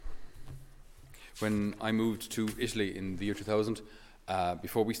when I moved to Italy in the year 2000,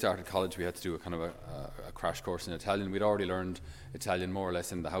 before we started college, we had to do a kind of a crash course in Italian. We'd already learned Italian more or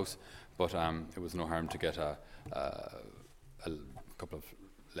less in the house, but it was no harm to get a couple of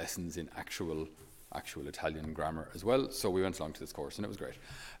lessons in actual Italian grammar as well. So we went along to this course, and it was great.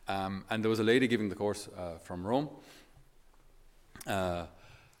 And there was a lady giving the course from Rome, an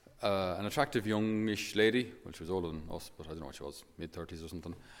attractive youngish lady. Well, she was older than us, but I don't know what she was, mid-30s or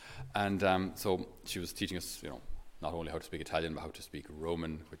something. And so she was teaching us, not only how to speak Italian, but how to speak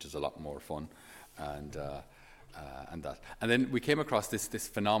Roman, which is a lot more fun, and that. And then we came across this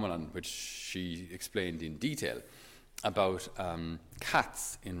phenomenon, which she explained in detail, about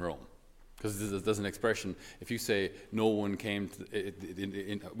cats in Rome. Because there's an expression, if you say, no one came to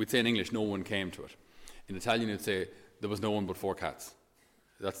it, we'd say in English, no one came to it. In Italian, you'd say, there was no one but 4 cats.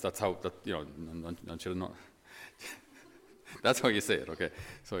 That's how, that's how you say it, okay?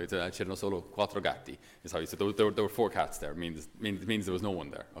 So it's c'erano solo 4 gatti, is how you say it. There were 4 cats there, means there was no one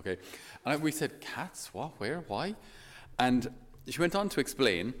there, okay? And we said, cats? What? Where? Why? And she went on to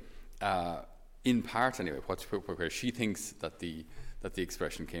explain, in part anyway, where she thinks that the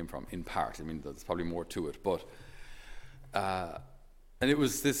expression came from, in part. I mean, there's probably more to it, but... and it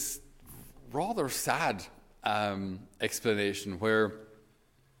was this rather sad explanation where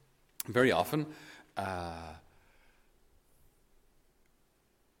very often,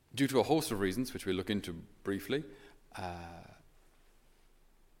 due to a host of reasons, which we'll look into briefly,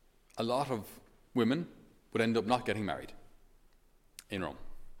 a lot of women would end up not getting married in Rome.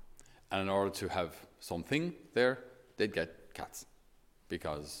 And in order to have something there, they'd get cats,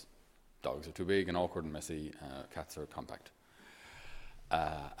 because dogs are too big and awkward and messy, cats are compact.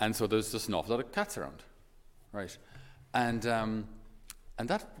 And so there's just an awful lot of cats around, right? And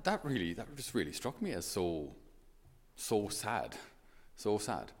that just really struck me as so sad, so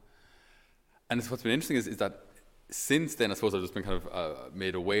sad. And what's been interesting is that since then, I suppose I've just been kind of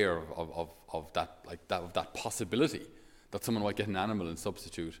made aware of that possibility that someone might get an animal in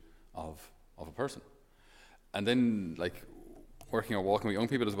substitute of a person. And then, like, working or walking with young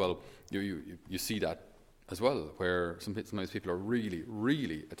people as well, you see that as well, where sometimes people are really,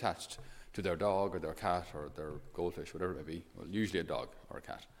 really attached to their dog or their cat or their goldfish, whatever it may be. Well, usually a dog or a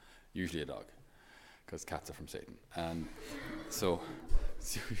cat. Usually a dog, because cats are from Satan. And so,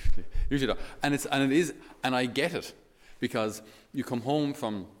 usually a dog. And I get it, because you come home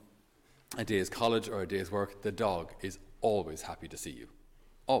from a day's college or a day's work, the dog is always happy to see you.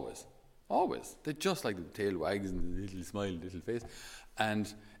 Always. Always. They just like the tail wags and the little smile, little face.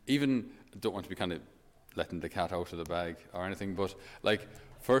 And even, don't want to be kind of letting the cat out of the bag or anything, but like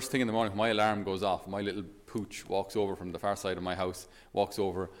first thing in the morning, when my alarm goes off, my little pooch walks over from the far side of my house, walks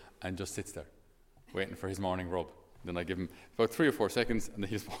over and just sits there, waiting for his morning rub. Then I give him about 3 or 4 seconds, and then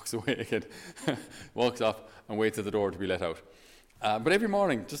he just walks away again, walks off and waits at the door to be let out. But every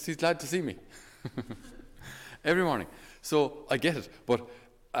morning, just he's glad to see me. Every morning. So I get it, but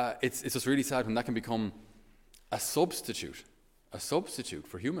it's just really sad when that can become a substitute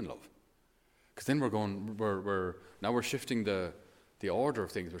for human love. Because then we're shifting the order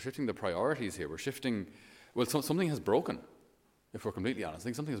of things. We're shifting the priorities here. We're shifting. Well, something has broken. If we're completely honest, I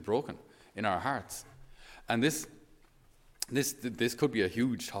think something has broken in our hearts, and this could be a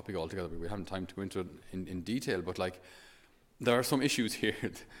huge topic altogether. But we haven't time to go into it in detail. But like, there are some issues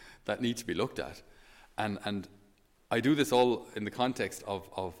here that need to be looked at, and I do this all in the context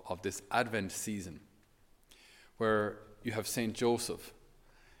of this Advent season, where you have Saint Joseph,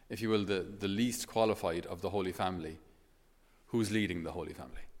 if you will, the least qualified of the Holy Family, who's leading the Holy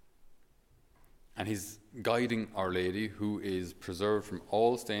Family. And he's guiding Our Lady, who is preserved from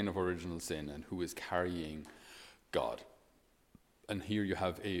all stain of original sin and who is carrying God. And here you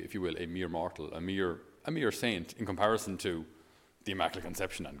have, if you will, a mere mortal, a mere saint in comparison to the Immaculate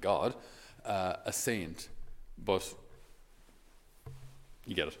Conception and God, a saint, but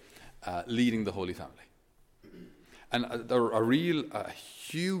you get it, leading the Holy Family. And a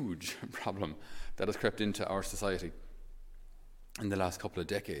huge problem that has crept into our society in the last couple of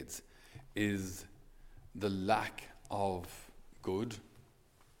decades is the lack of good,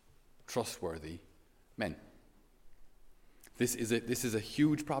 trustworthy men. This is a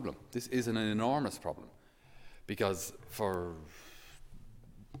huge problem. This is an enormous problem, because for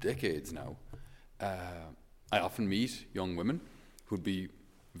decades now, I often meet young women who'd be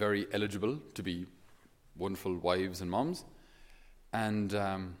very eligible to be wonderful wives and moms, and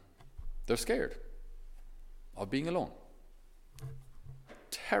they're scared of being alone,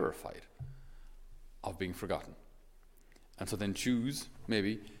 terrified of being forgotten, and so then choose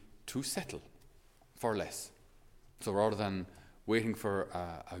maybe to settle for less. So rather than waiting for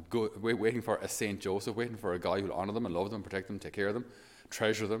waiting for a Saint Joseph, waiting for a guy who'll honour them and love them, protect them, take care of them,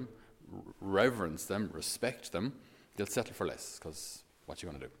 treasure them, reverence them, respect them, they'll settle for less, because what you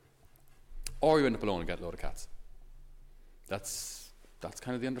going to do? Or you end up alone and get a load of cats. That's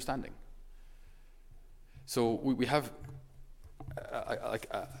kind of the understanding. So we have,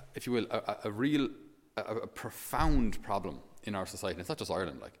 if you will, a profound problem in our society. It's not just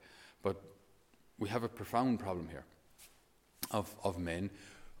Ireland, but we have a profound problem here of men,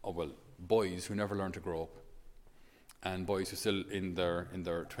 boys who never learn to grow up, and boys who still in their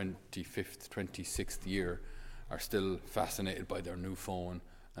 25th, 26th year are still fascinated by their new phone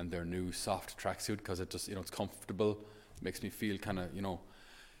and their new soft tracksuit, because it just, it's comfortable, it makes me feel kind of,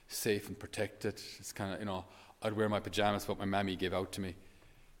 safe and protected. It's kind of, I'd wear my pajamas, what my mammy gave out to me.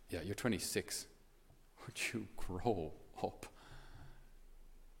 Yeah, you're 26. Would you grow up?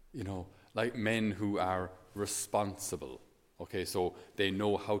 Like men who are responsible. Okay, so they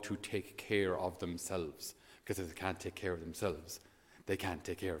know how to take care of themselves, because if they can't take care of themselves, they can't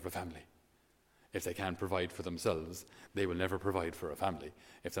take care of a family. If they can't provide for themselves, they will never provide for a family.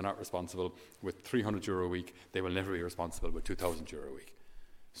 If they're not responsible with €300 a week, they will never be responsible with €2,000 a week.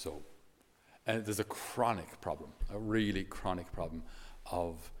 So, and there's a chronic problem, a really chronic problem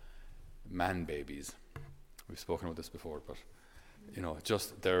of man babies. We've spoken about this before, but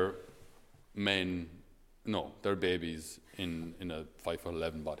just they're men. No, they're babies in a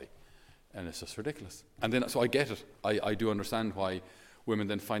 5'11" body, and it's just ridiculous. And then, so I get it. I do understand why women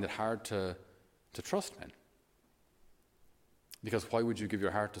then find it hard to trust men. Because why would you give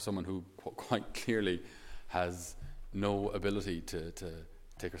your heart to someone who quite clearly has no ability to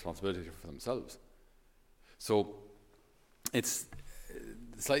take responsibility for themselves? So it's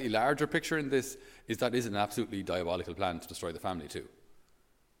the slightly larger picture in this is that is an absolutely diabolical plan to destroy the family too.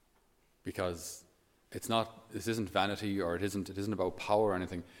 Because this isn't vanity, or it isn't about power or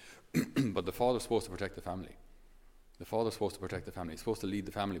anything, but the father's supposed to protect the family. The father's supposed to protect the family. He's supposed to lead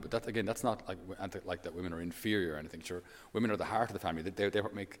the family. But that's not like that women are inferior or anything. Sure, women are the heart of the family. They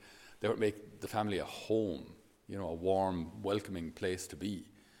what make the family a home, a warm, welcoming place to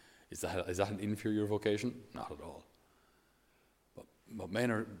be. Is that an inferior vocation? Not at all. But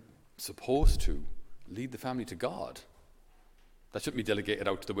men are supposed to lead the family to God. That shouldn't be delegated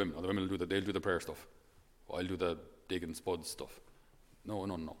out to the women. Or the women will they'll do the prayer stuff. I'll do the dig and spud stuff. No.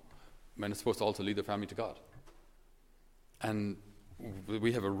 Men are supposed to also lead their family to God. And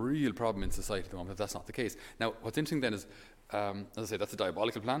we have a real problem in society at the moment if that's not the case. Now, what's interesting then is, as I say, that's a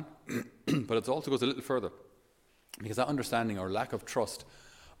diabolical plan, but it also goes a little further, because that understanding or lack of trust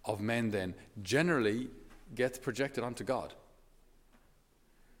of men then generally gets projected onto God.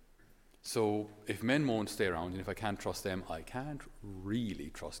 So if men won't stay around, and if I can't trust them, I can't really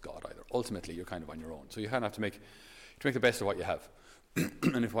trust God either. Ultimately, you're kind of on your own. So you kind of have to make the best of what you have.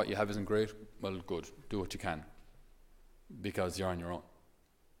 And if what you have isn't great, well, good, do what you can, because you're on your own.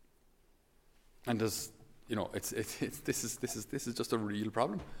 And there's, this is just a real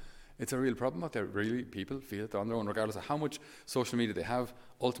problem. It's a real problem out there. Really, people feel that they're on their own, regardless of how much social media they have.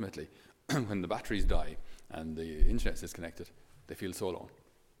 Ultimately, when the batteries die and the internet is disconnected, they feel so alone.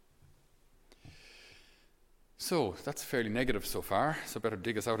 So that's fairly negative so far. So better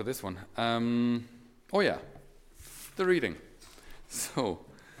dig us out of this one. The reading. So,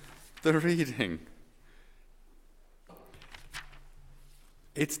 the reading.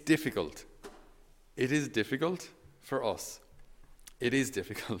 It's difficult. It is difficult for us. It is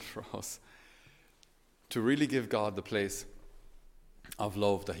difficult for us to really give God the place of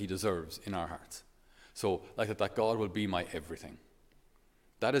love that He deserves in our hearts. So, that God will be my everything.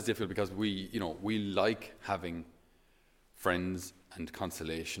 That is difficult because we like having friends and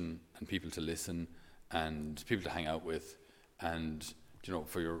consolation and people to listen and people to hang out with, and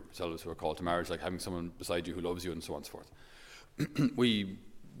for yourselves who are called to marriage, like having someone beside you who loves you and so on and so forth.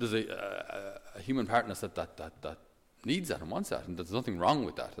 There's a human part in us that needs that and wants that, and there's nothing wrong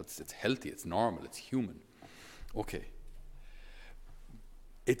with that. It's healthy, it's normal, it's human. Okay.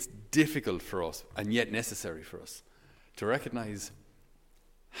 It's difficult for us, and yet necessary for us, to recognize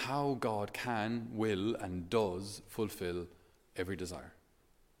how God can, will, and does fulfill every desire.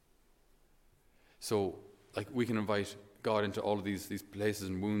 So, we can invite God into all of these places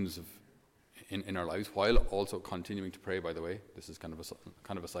and wounds in our lives, while also continuing to pray. By the way, this is kind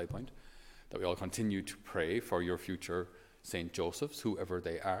of a side point, that we all continue to pray for your future Saint Josephs, whoever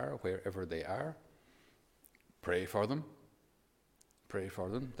they are, wherever they are. Pray for them. Pray for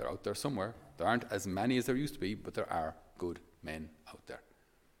them. They're out there somewhere. There aren't as many as there used to be, but there are good men out there.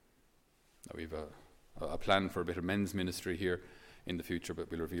 Now, we've a plan for a bit of men's ministry here in the future,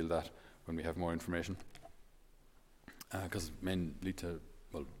 but we'll reveal that when we have more information. because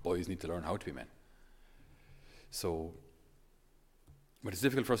boys need to learn how to be men. So, but it's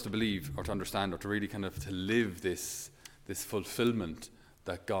difficult for us to believe or to understand or to really kind of to live this fulfillment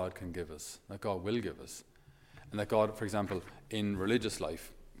that God can give us, that God will give us. And that God, for example, in religious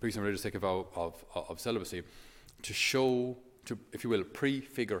life, priests and religious take a vow of celibacy to show, to, if you will,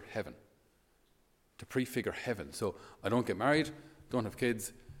 prefigure heaven. To prefigure heaven. So I don't get married, don't have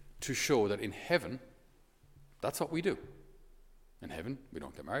kids, to show that in heaven, that's what we do. In heaven, we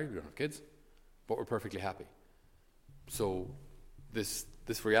don't get married, we don't have kids, but we're perfectly happy. So this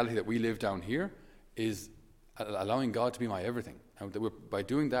reality that we live down here is allowing God to be my everything. And by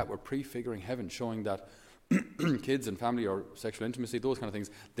doing that, we're prefiguring heaven, showing that kids and family or sexual intimacy, those kind of things,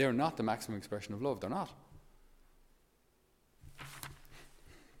 they're not the maximum expression of love. They're not.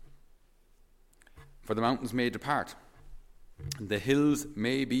 For the mountains may depart, and the hills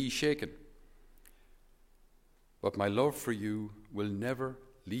may be shaken, but my love for you will never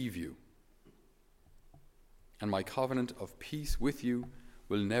leave you, and my covenant of peace with you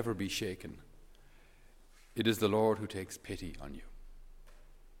will never be shaken. It is the Lord who takes pity on you.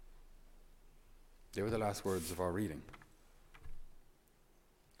 They were the last words of our reading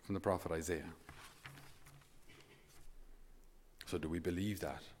from the prophet Isaiah. So do we believe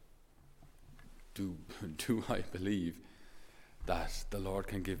that? Do I believe that the Lord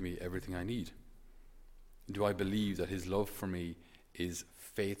can give me everything I need? Do I believe that his love for me is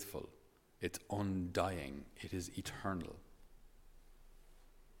faithful, it's undying, it is eternal?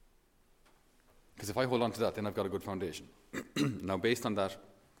 Because if I hold on to that, then I've got a good foundation. Now, based on that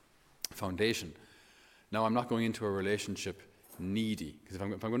foundation, now I'm not going into a relationship needy. Because if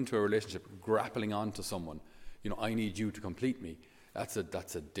I'm going into a relationship grappling onto someone, I need you to complete me, that's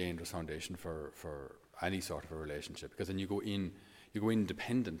a dangerous foundation for any sort of a relationship. Because then you go in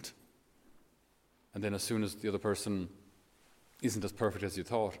dependent. And then as soon as the other person isn't as perfect as you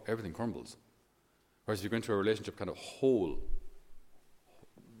thought, everything crumbles. Whereas if you go into a relationship kind of whole,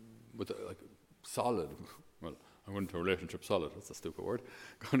 with solid, well, I went into a relationship solid, that's a stupid word,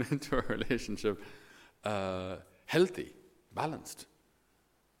 going into a relationship healthy, balanced.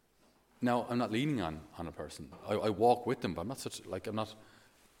 Now, I'm not leaning on a person. I walk with them, but I'm not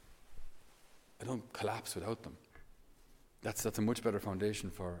I don't collapse without them. That's a much better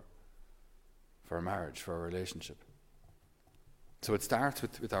foundation for a marriage, for a relationship. So it starts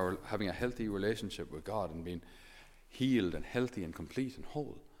with our having a healthy relationship with God and being healed and healthy and complete and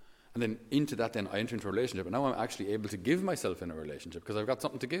whole. And then into that, then I enter into a relationship, and now I'm actually able to give myself in a relationship because I've got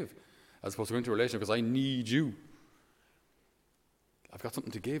something to give, as opposed to going into a relationship because I need you. I've got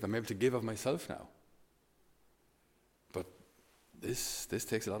something to give. I'm able to give of myself now. But this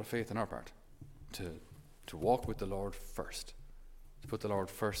takes a lot of faith on our part to walk with the Lord first, to put the Lord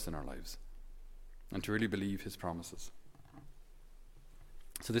first in our lives, and to really believe his promises.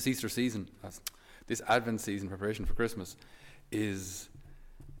 So this Easter season, this Advent season, preparation for Christmas, it's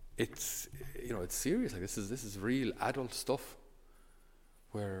serious. This is real adult stuff,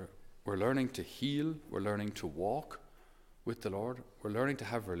 where we're learning to heal, we're learning to walk with the Lord, we're learning to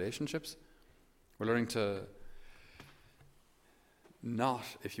have relationships, we're learning to not,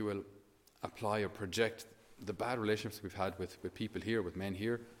 if you will, apply or project the bad relationships we've had with people here, with men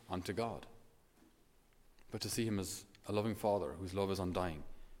here, onto God, but to see him as a loving Father whose love is undying,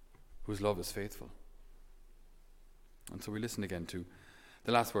 whose love is faithful. And so we listen again to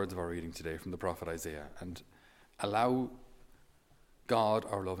the last words of our reading today from the prophet Isaiah, and allow God,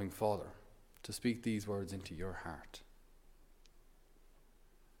 our loving Father, to speak these words into your heart.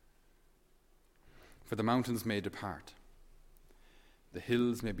 For the mountains may depart, the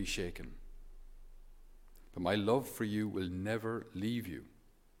hills may be shaken, but my love for you will never leave you,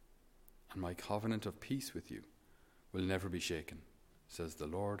 and my covenant of peace with you will never be shaken, says the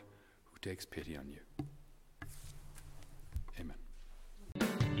Lord who takes pity on you.